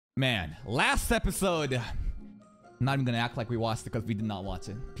Man, last episode. I'm not even gonna act like we watched it because we did not watch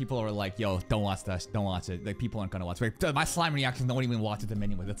it. People are like, yo, don't watch that. Don't watch it. Like, people aren't gonna watch it. My slime reactions don't even watch it to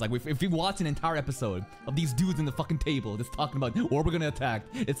begin with. It's like, if we watch an entire episode of these dudes in the fucking table just talking about or we're gonna attack,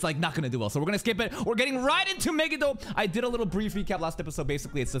 it's like not gonna do well. So we're gonna skip it. We're getting right into MEGGIDO. I did a little brief recap last episode.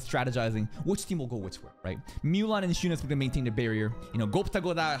 Basically, it's just strategizing which team will go which way, right? Mulan and Shunas are gonna maintain the barrier. You know, Gopta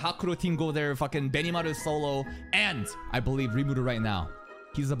go there, Hakuro team go there, fucking Benimaru solo, and I believe Rimuru right now,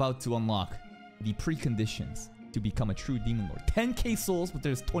 he's about to unlock the preconditions to become a true demon lord. 10k souls, but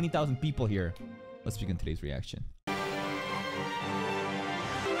there's 20,000 people here. Let's begin today's reaction. All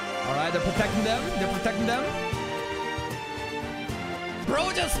right, they're protecting them. They're protecting them.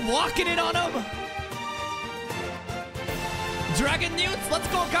 Bro, just walking in on him. Dragon newts, let's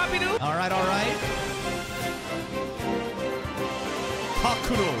go, Kabiru. All right, all right.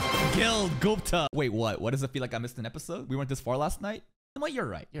 Hakuro, Guild, Gupta. Wait, what? What does it feel like I missed an episode? We weren't this far last night? Well, you're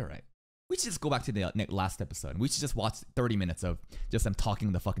right. You're right. We should just go back to the last episode. We should just watch 30 minutes of just them talking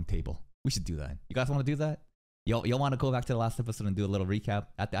on the fucking table. We should do that. You guys want to do that? Y'all want to go back to the last episode and do a little recap?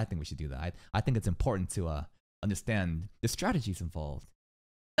 I think we should do that. I think it's important to understand the strategies involved.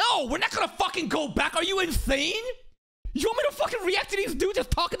 No, we're not gonna fucking go back. Are you insane? You want me to fucking react to these dudes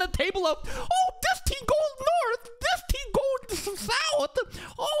just talking at the table of, oh, this team goes north, this team goes south.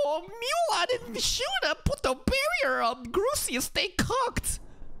 Oh, Mulan and Shuna put the barrier up. Grucia, stay cooked.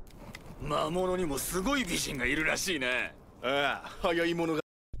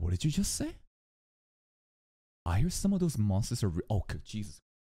 What did you just say? I hear some of those monsters are oh, Jesus.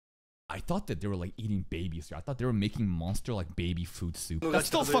 I thought that they were like eating babies here. I thought they were making monster like baby food soup. That's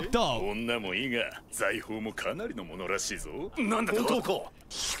still fucked up. This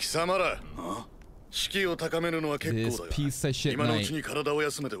piece of shit night.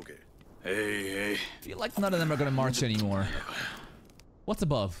 Feel like none of them are gonna march anymore. What's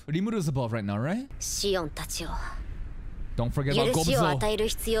above? Rimuru's above right now, right? Don't forget about Gobzo. Do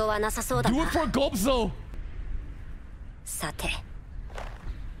it for Gobzo!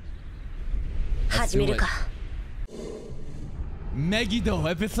 Let's do it. MEGGIDO,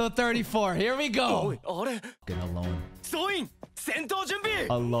 episode 34. Here we go! Get alone.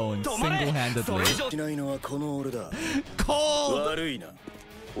 Alone, single-handedly. Cold!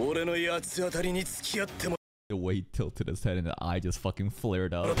 The way he tilted his head and the eye just fucking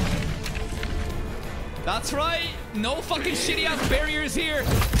flared up. That's right! No fucking shitty ass barriers here!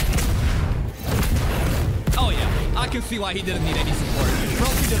 Oh yeah, I can see why he didn't need any support.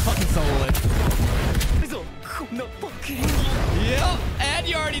 Probably did fucking solo it. Yeah, and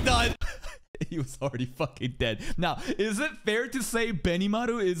you're already done. He was already fucking dead. Now, is it fair to say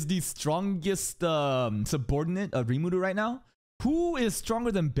Benimaru is the strongest subordinate of Rimuru right now? Who is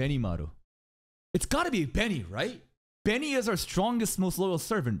stronger than Benimaru? It's gotta be Benny, right? Benny is our strongest, most loyal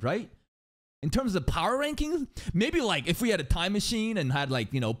servant, right? In terms of power rankings, maybe like if we had a time machine and had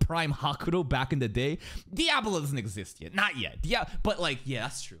like, you know, Prime Hakuro back in the day. Diablo doesn't exist yet. Not yet. But like, yeah,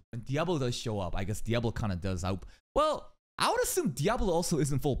 that's true. When Diablo does show up, I guess Diablo kind of does out. Well, I would assume Diablo also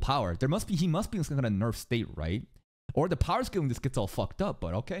isn't full power. He must be in some kind of nerf state, right? Or the power scaling just gets all fucked up,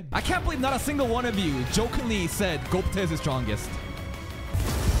 but okay. I can't believe not a single one of you jokingly said Gopta is the strongest.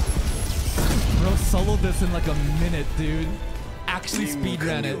 Bro, soloed this in like a minute, dude. Actually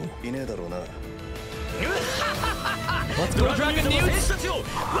speedran it. Let's go, Dragon Newts!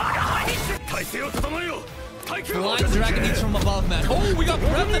 Flying Dragon Newts from above, man. Oh, we got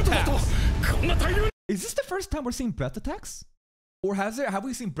breath attacks! Is this the first time we're seeing breath attacks? Or have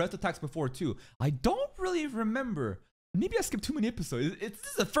we seen breath attacks before too? I don't really remember. Maybe I skipped too many episodes. This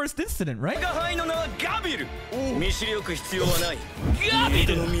is the first incident, right? Gabiru!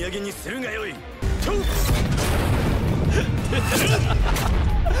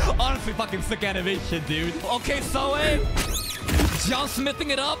 Honestly, fucking sick animation, dude. Okay, Soe. John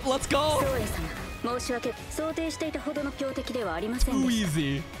Smithing it up. Let's go. Too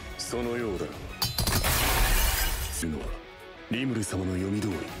easy.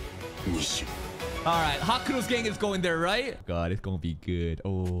 Alright, Hakuro's gang is going there, right? God, it's gonna be good.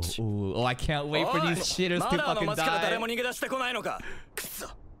 Oh, I can't wait for these shitters to fucking die.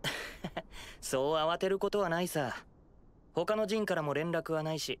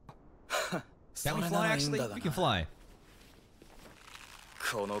 Can we fly actually? We can fly.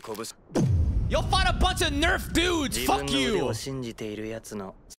 You'll find a bunch of nerf dudes! Fuck you!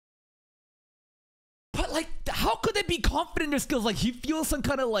 But like, how could they be confident in their skills? Like, he feels some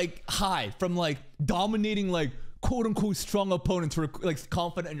kind of like high from like dominating like quote-unquote strong opponents who are like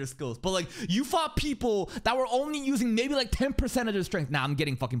confident in their skills. But like, you fought people that were only using maybe like 10% of their strength. Now I'm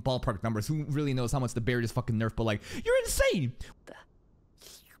getting fucking ballpark numbers. Who really knows how much the barrier is fucking nerfed? But like, you're insane.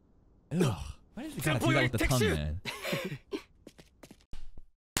 Ugh. Why does he gotta do that with the tongue, man?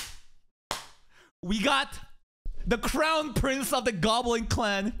 We got the crown prince of the Goblin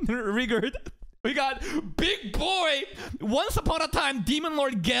clan, Rigard. We got big boy, once upon a time demon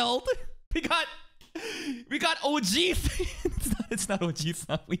lord Geld. We got OG. it's not OG.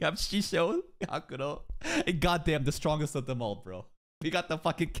 We have Shisho, Hakuro, and goddamn the strongest of them all, bro. We got the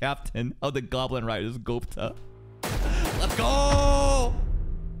fucking captain of the Goblin Riders, Gopta. Let's go!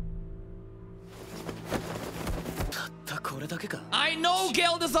 I know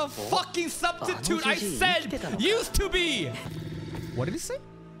Geld is a fucking substitute. I said used to be. What did he say?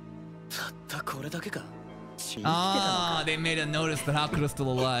 Ah, they made a notice that Hakuro's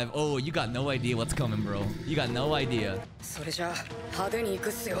still alive. Oh, you got no idea what's coming, bro. You got no idea.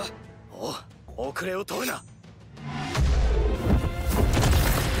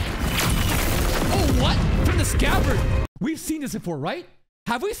 Oh, what? From the scabbard. We've seen this before, right?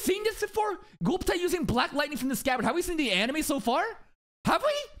 Have we seen this before? Gupta using black lightning from the scabbard. Have we seen the anime so far? Have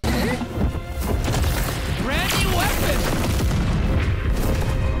we? Brand new weapon.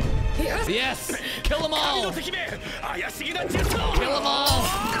 Yes! Kill them all! Kill them all!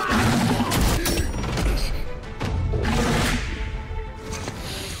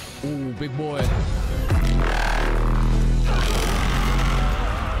 Ooh, big boy.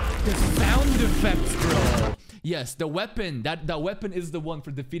 The sound effects, bro. Yes, the weapon. The weapon is the one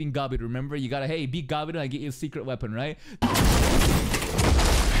for defeating Gabiru. Remember, you gotta, hey, beat Gabiru and I get you a secret weapon, right?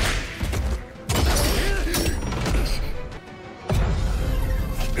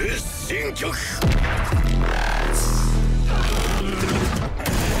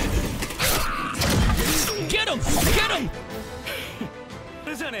 Get him! Get him!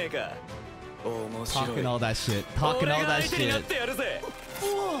 Talking all that shit. Talking all that shit.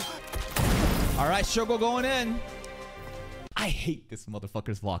 Alright, Shogo going in. I hate this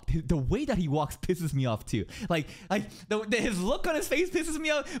motherfucker's walk. The way that he walks pisses me off too. Like his look on his face pisses me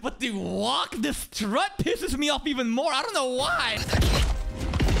off, but the walk, the strut pisses me off even more. I don't know why.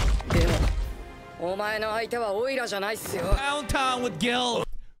 Downtown with Gil.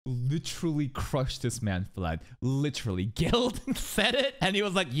 Literally crushed this man flat. Literally. Gil said it and he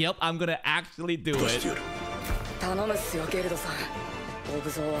was like, yep, I'm gonna actually do it.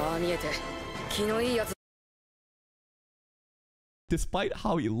 Despite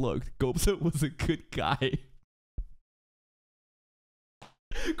how he looked, Gopta was a good guy.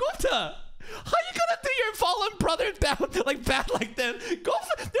 Gopta! How you gonna do your fallen brother down like bad like that?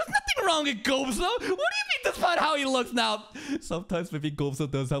 Gopsa, there's nothing wrong with Gopsa. What do you mean despite how he looks now? Sometimes maybe Gopsa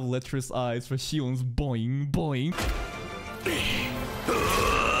does have lecherous eyes for Shion's boing boing.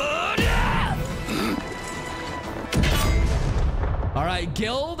 Alright,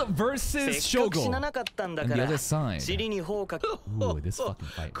 Guild versus Shogo. On the other side. Ooh, this fucking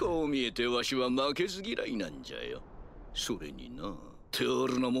fight.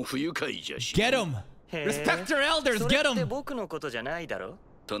 Get him! Respect your elders, get him!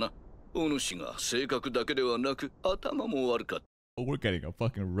 Oh, we're getting a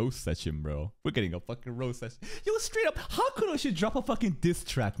fucking roast session, bro. We're getting a fucking roast session. Yo, straight up, Hakuro should drop a fucking diss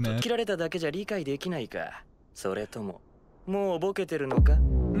track, man.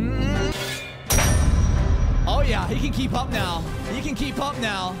 Oh yeah, he can keep up now. He can keep up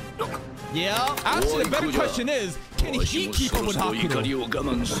now. Yeah. Actually, the better question is, can he keep up with Hakuro?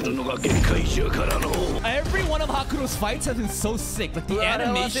 Every one of Hakuro's fights has been so sick. Like the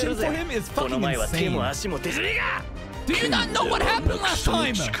animation for him is fucking insane. Do you not know what happened last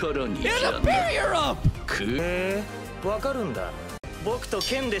time? He had a barrier up.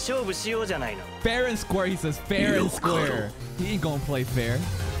 Fair and square, he says. Fair and square. He ain't gonna play fair.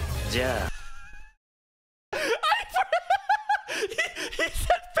 Yeah. He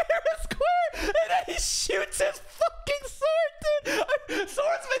said fair and square, and then he shoots his fucking sword, dude.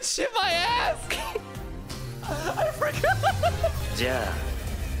 Swordsmanship, my ass. I forgot. Yeah.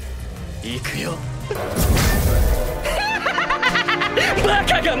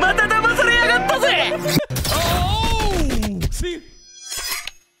 Oh! See?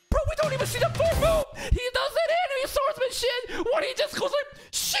 Bro, we don't even see the full move! He does it in his swordsmanship! What, he just goes like,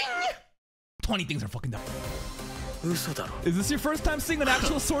 shing! 20 things are fucking dumb. Is this your first time seeing an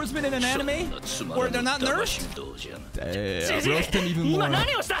actual swordsman in an anime? Or they're not nerfed? Damn, roast him even more.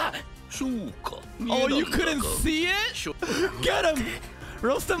 Oh, you couldn't see it? Get him!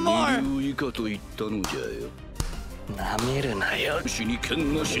 Roast him more!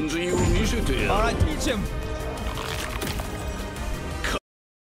 Alright, teach him!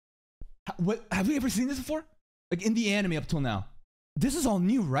 What, have we ever seen this before? Like in the anime up till now? This is all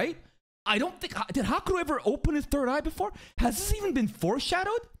new, right? I don't think... Did Hakuro ever open his third eye before? Has this even been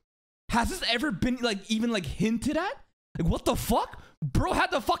foreshadowed? Has this ever been like even like hinted at? Like what the fuck? Bro had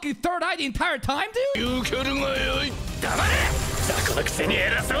the fucking third eye the entire time, dude? Alright.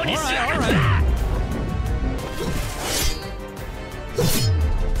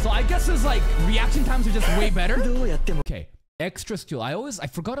 So I guess his like reaction times are just way better. Okay, extra skill. I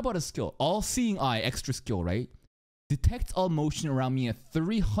forgot about a skill. All-seeing eye, extra skill, right? Detects all motion around me at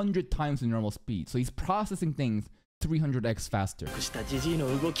 300 times the normal speed. So he's processing things 300x faster. Is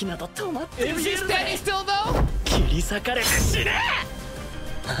he standing still though?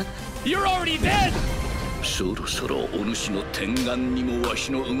 You're already dead! This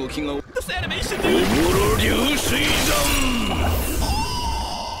animation, dude!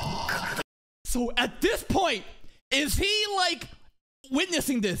 So at this point, is he like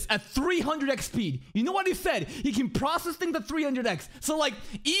witnessing this at 300x speed? You know what he said? He can process things at 300x. So like,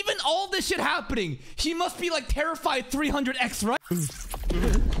 even all this shit happening, he must be like terrified 300x, right?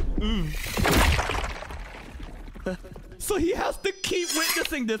 So he has to keep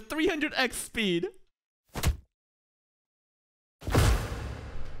witnessing this 300x speed.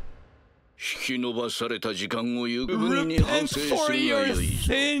 Repent for your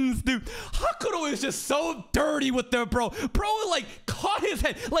sins, dude. Hakuro is just so dirty with their bro. Bro like caught his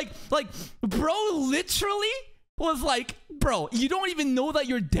head. Like bro literally was like, bro, you don't even know that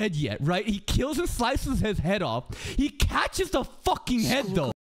you're dead yet, right? He kills and slices his head off. He catches the fucking head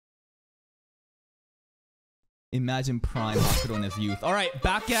though. Imagine Prime Hakuro in his youth. All right,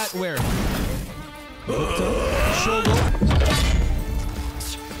 back at where? Shogo.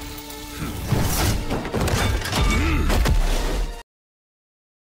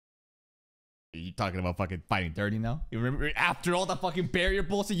 You talking about fucking fighting dirty now? You remember after all the fucking barrier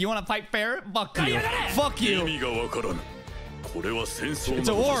bullshit, you want to fight fair? Fuck you. Fuck you. It's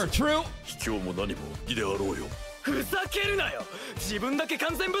a war, true?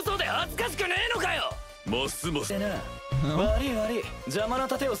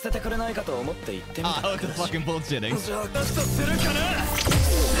 Oh, it's fucking bullshitting. Berserker!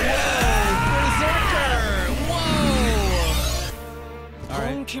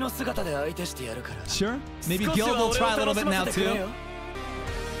 Alright. Sure. Maybe Gil will try a little bit now too.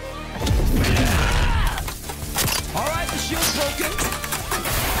 Alright, the shield's broken.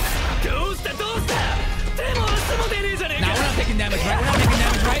 Now we're not taking damage, right? We're not taking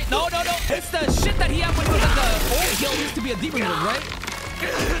damage, right? No. It's the shit that he had when he was at the old guild used to be a demon lord, right?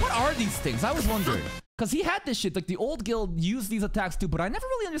 What are these things? I was wondering. Because he had this shit, like the old guild used these attacks too, but I never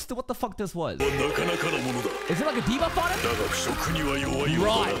really understood what the fuck this was. Is it like a debuff on him?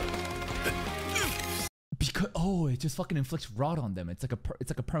 Right. Because it just fucking inflicts rot on them. It's like a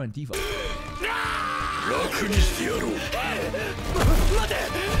permanent debuff.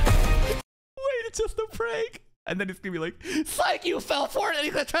 Wait, it's just a prank. And then it's gonna be like, psych, you fell for it, and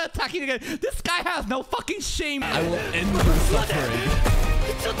he's gonna try to attack you again. This guy has no fucking shame. I will end your suffering.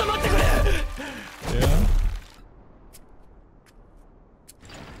 Yeah.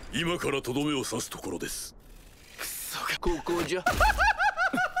 He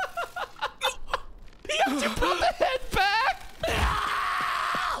has to put the head back.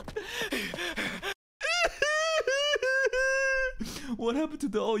 What happened to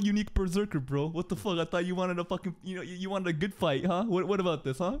the all-unique berserker, bro? What the fuck? I thought you wanted a fucking, you wanted a good fight, huh? What about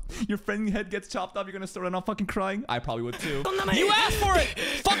this, huh? Your friend's head gets chopped off, you're gonna start out fucking crying? I probably would too. You asked for it!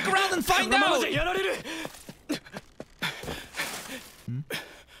 Fuck around and find out!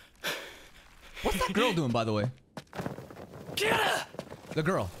 What's that girl doing, by the way? The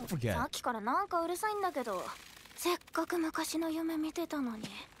girl. Don't forget.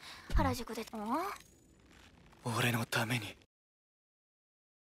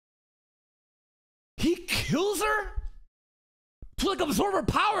 He kills her? To like absorb her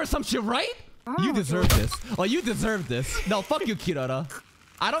power or some shit, right? You deserve this. Oh, you deserve this. No, fuck you, Kirara.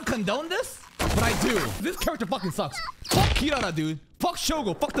 I don't condone this, but I do. This character fucking sucks. Fuck Kirara, dude. Fuck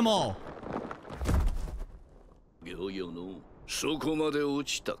Shogo. Fuck them all.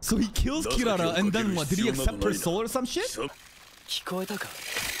 So he kills Kirara and then what? Did he accept her soul or some shit?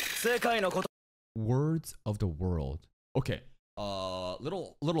 Words of the world. Okay.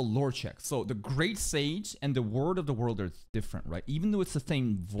 Little lore check. So the Great Sage and the Word of the World are different, right? Even though it's the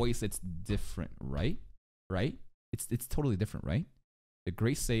same voice, it's different, right? Right? It's totally different, right? The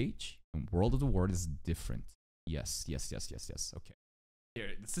Great Sage and World of the World is different. Yes. Okay. Here,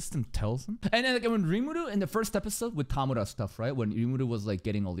 the system tells him. And then like when Rimuru in the first episode with Tamura stuff, right? When Rimuru was like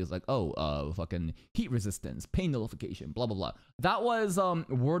getting all these like, fucking heat resistance, pain nullification, blah blah blah. That was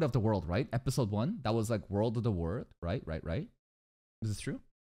Word of the World, right? Episode 1. That was like World of the World, right? Is this true?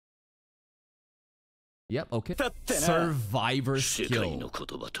 Yep, okay. Survivor skill.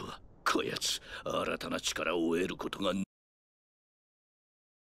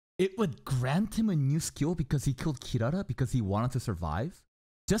 It would grant him a new skill because he killed Kirara because he wanted to survive.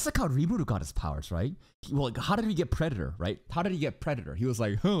 Just like how Rimuru got his powers, right? Well, like, how did he get Predator, right? How did he get Predator? He was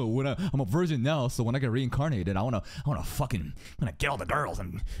like, oh, I'm a virgin now, so when I get reincarnated, I wanna get all the girls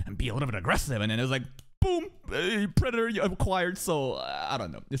and be a little bit aggressive. And then it was like, boom, Predator you acquired. So I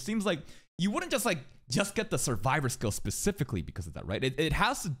don't know. It seems like you wouldn't just get the survivor skill specifically because of that, right? It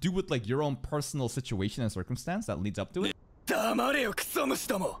has to do with like your own personal situation and circumstance that leads up to it. Girls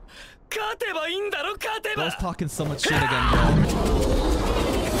talking so much shit again, bro.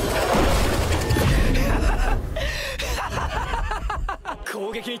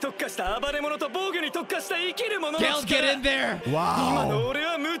 Gale, get in there! Wow!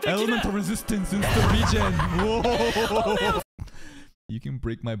 Elemental resistance, instant regen! Whoa! You can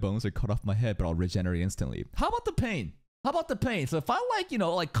break my bones or cut off my head, but I'll regenerate instantly. How about the pain? How about the pain? So if I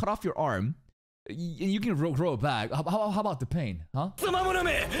like cut off your arm, you can grow it back. How about the pain, huh? Right.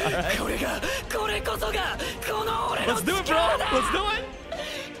 Let's do it, bro. Let's do it.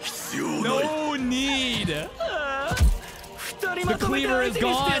 No need. The cleaver is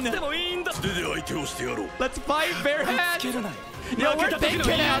gone. Let's fight bare hands. Yo, we're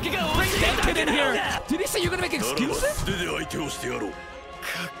Denkin out. Bring Denkin in here. Did he say you're gonna make excuses?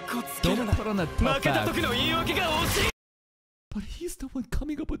 Don't put on a tough ass. But he's the one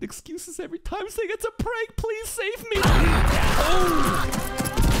coming up with excuses every time, saying it's a prank. Please save me. Oh.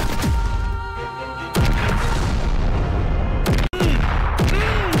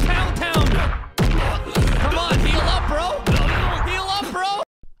 Town. Come on, heal up, bro. Heal up, bro.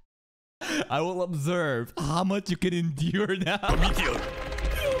 I will observe how much you can endure now.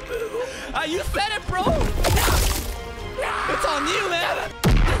 You said it, bro. It's on you, man.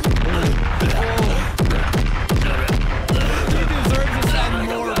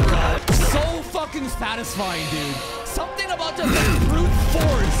 So fucking satisfying, dude. Something about just like brute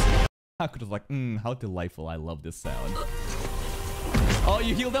force. I could have like, how delightful. I love this sound. Oh,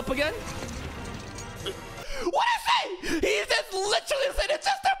 you healed up again? What is it? He just literally said it's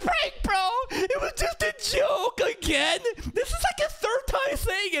just a prank, bro. It was just a joke again. This is like his third time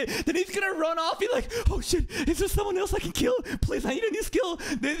saying it. Then he's gonna run off. He's like, oh shit, is there someone else I can kill? Please, I need a new skill.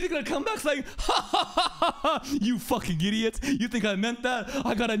 Then he's gonna come back saying, ha ha ha ha ha. You fucking idiots. You think I meant that?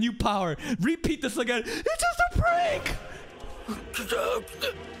 I got a new power. Repeat this again. It's just a prank.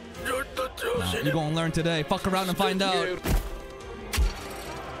 Nah, you're gonna learn today. Fuck around and find out.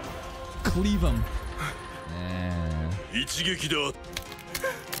 Cleave him.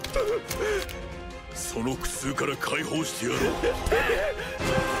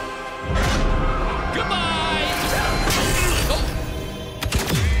 Goodbye! Oh.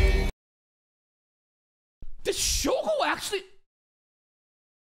 Did Shogo actually...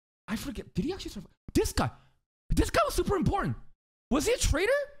 I forget. Did he actually survive? This guy was super important. Was he a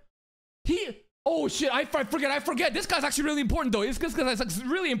traitor? Oh shit, I forget. This guy's actually really important though. This guy's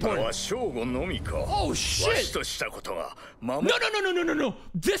really important. Oh shit. No.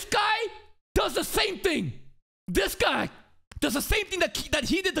 This guy does the same thing. This guy does the same thing that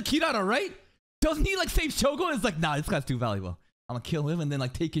he did to Kirara, right? Doesn't he like save Shogo? It's like, nah, this guy's too valuable. I'm gonna kill him and then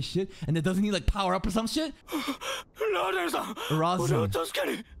like take his shit. And then doesn't he like power up or some shit?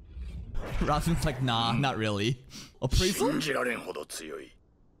 Rasen's like, nah, not really. Appraisal?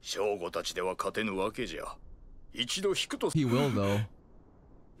 He will though.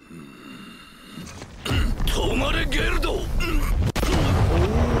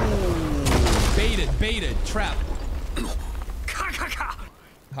 Baited, trap.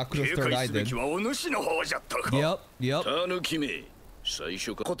 Hakuro's third eye did. Yep.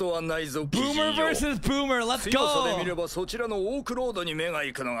 Boomer versus Boomer, let's go!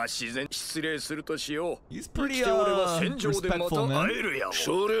 He's pretty respectful, man.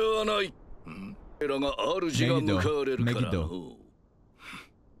 MEGGIDO.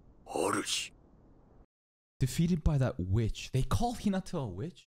 Defeated by that witch. They call Hinata a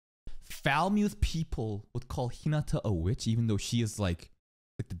witch? Falmuth people would call Hinata a witch even though she is like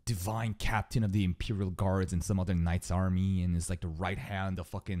the divine captain of the Imperial Guards and some other knight's army and is like the right hand of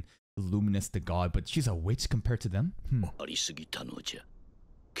fucking Luminous the god, but she's a witch compared to them? Yeah, bro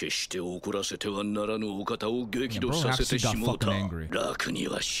actually got fucking angry.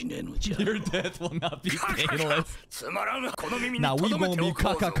 Your death will not be painless. Now we gonna be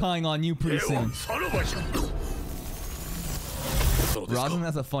kakakaing on you pretty soon. Rasen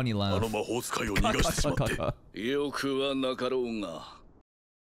has a funny laugh.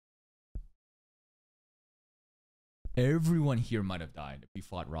 Everyone here might have died if we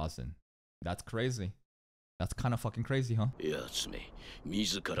fought Rasen. That's crazy. That's kind of fucking crazy, huh? Oh. He had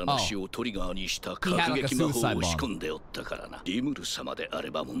like a suicide bomb.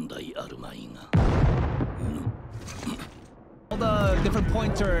 All the different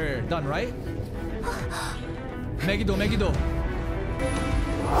points are done, right? Meggido, Meggido.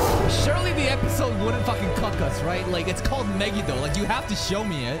 Surely the episode wouldn't fucking cuck us, right? Like, it's called Meggido. Like, you have to show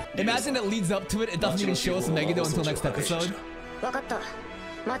me it. Imagine it leads up to it. It doesn't even show us Meggido until next episode.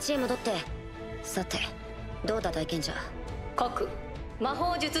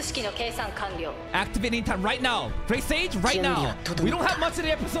 Activating time right now. Great Sage, right now. We don't have much of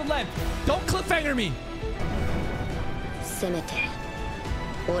the episode left. Don't cliffhanger me.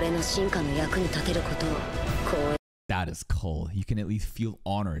 That is cold. You can at least feel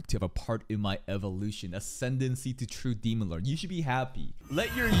honored to have a part in my evolution, ascendancy to true demon lord. You should be happy.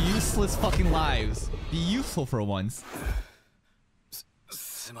 Let your useless fucking lives be useful for once.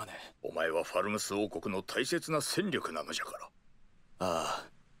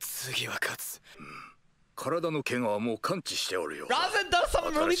 Razen does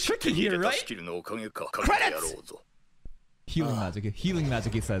something really tricky here, right? Credits! Healing magic. Healing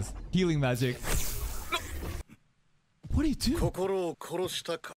magic, he says. Healing magic. What do you do?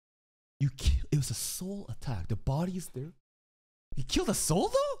 You kill. It was a soul attack. The body is there. He killed a soul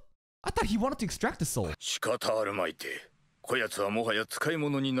though? I thought he wanted to extract the soul.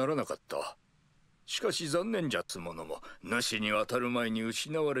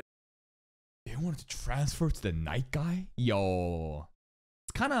 They wanted to transfer to the night guy? Yo.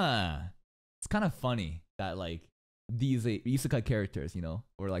 It's kinda funny that like these isekai characters, you know,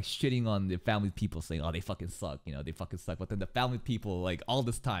 were like shitting on the family people saying, oh, they fucking suck, you know, they fucking suck. But then the family people, like, all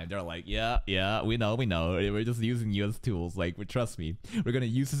this time, they're like, yeah, we know. We're just using you as tools. Like, trust me, we're gonna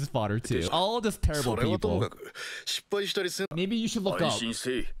use his fodder too. All just terrible people. Maybe you should look up.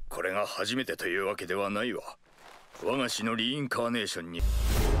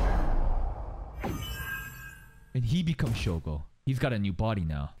 And he becomes Shogo. He's got a new body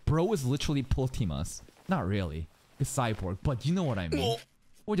now. Bro is literally Plotimas. Not really. It's cyborg, but you know what I mean.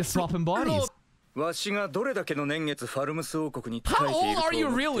 We're just swapping bodies. How old are you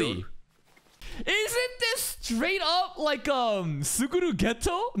really? Isn't this straight up like Suguru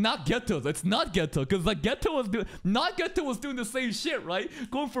Geto? Not Geto. It's not Geto, because like Geto was doing the same shit, right?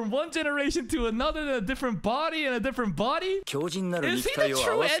 Going from one generation to another in a different body and a different body. Is he the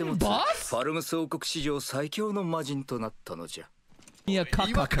true end boss? Yeah,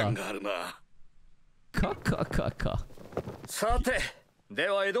 kakaka. Kakaka.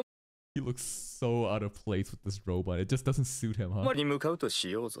 He looks so out of place with this robot. It just doesn't suit him, huh? Don't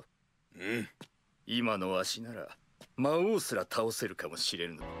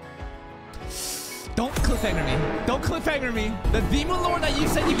cliffhanger me. Don't cliffhanger me. The demon lord that you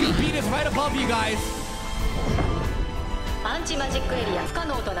said you could beat is right above you guys.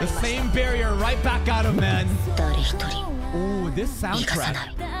 The same barrier right back at him, man. Ooh, this soundtrack.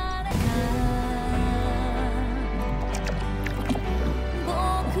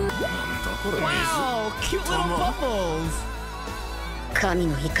 Wow, cute little bubbles. May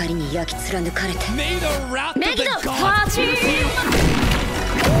the wrath of the gods pierce you.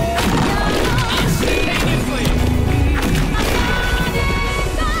 Instantaneously.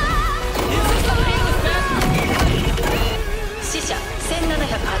 Is this the painless death?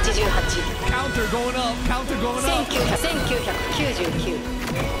 Counter going up. Counter going up.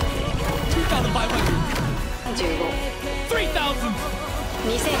 2,500. 3,000.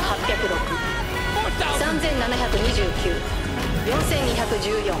 2,806 3,729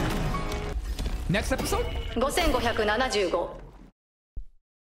 Next episode? 5,575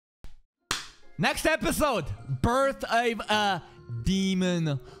 Next episode! Birth of a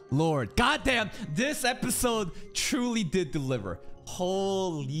Demon Lord. Goddamn, this episode truly did deliver.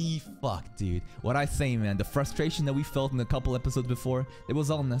 Holy fuck, dude. What I say, man, the frustration that we felt in a couple episodes before, it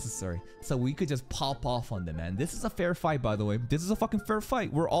was all necessary. So we could just pop off on them, man. This is a fair fight, by the way. This is a fucking fair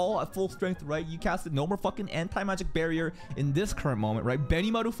fight. We're all at full strength, right? You casted no more fucking anti-magic barrier in this current moment, right?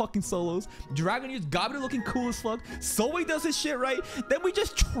 Benimaru fucking solos. Dragon Youth Gabiru looking cool as fuck. Soe does his shit, right? Then we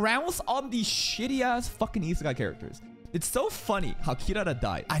just trounce on these shitty-ass fucking isekai characters. It's so funny how Kirara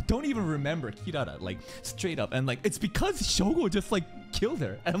died. I don't even remember Kirara, like, straight up. And, like, it's because Shogo just, like, killed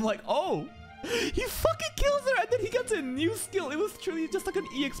her. And I'm like, oh, he fucking kills her. And then he gets a new skill. It was truly just like an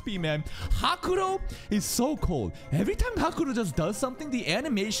EXP, man. Hakuro is so cold. Every time Hakuro just does something, the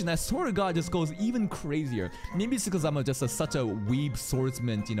animation, I swear to God, just goes even crazier. Maybe it's because I'm such a weeb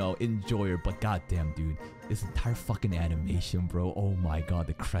swordsman, you know, enjoyer. But goddamn, dude. this entire fucking animation, bro. Oh my god,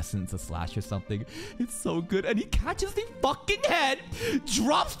 the crescent's a slash or something. It's so good. And he catches the fucking head,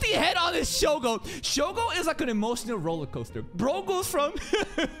 drops the head on his Shogo. Shogo is like an emotional roller coaster. Bro goes from,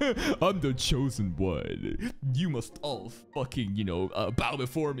 I'm the chosen one. You must all fucking, you know, bow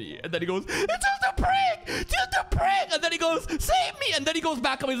before me. And then he goes, it's just a prank! Just a prank! And then he goes, save me! And then he goes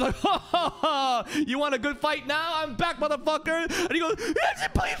back up. He's like, ha ha ha! You want a good fight now? I'm back, motherfucker! And he goes,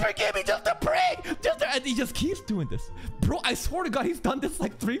 please forgive me, just a prank! And he just keeps doing this. Bro, I swear to God, he's done this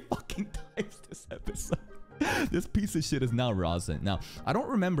like 3 fucking times this episode. This piece of shit is now Rosin. Now, I don't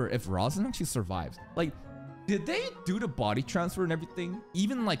remember if Rosin actually survives. Like, did they do the body transfer and everything?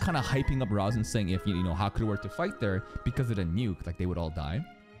 Even like kind of hyping up Rosin, saying if, you know, how could it work to fight there because of the nuke, like they would all die.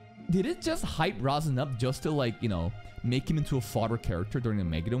 Did it just hype Rosin up just to like, you know, make him into a fodder character during the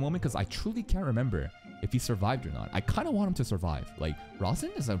MEGGIDO moment? Because I truly can't remember if he survived or not. I kind of want him to survive. Like, Rosin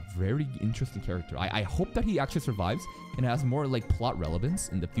is a very interesting character. I hope that he actually survives and has more like plot relevance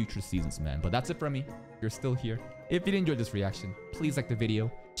in the future seasons, man. But that's it from me. If you're still here, if you enjoyed this reaction, please like the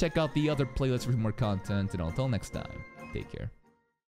video. Check out the other playlists for more content. And until next time, take care.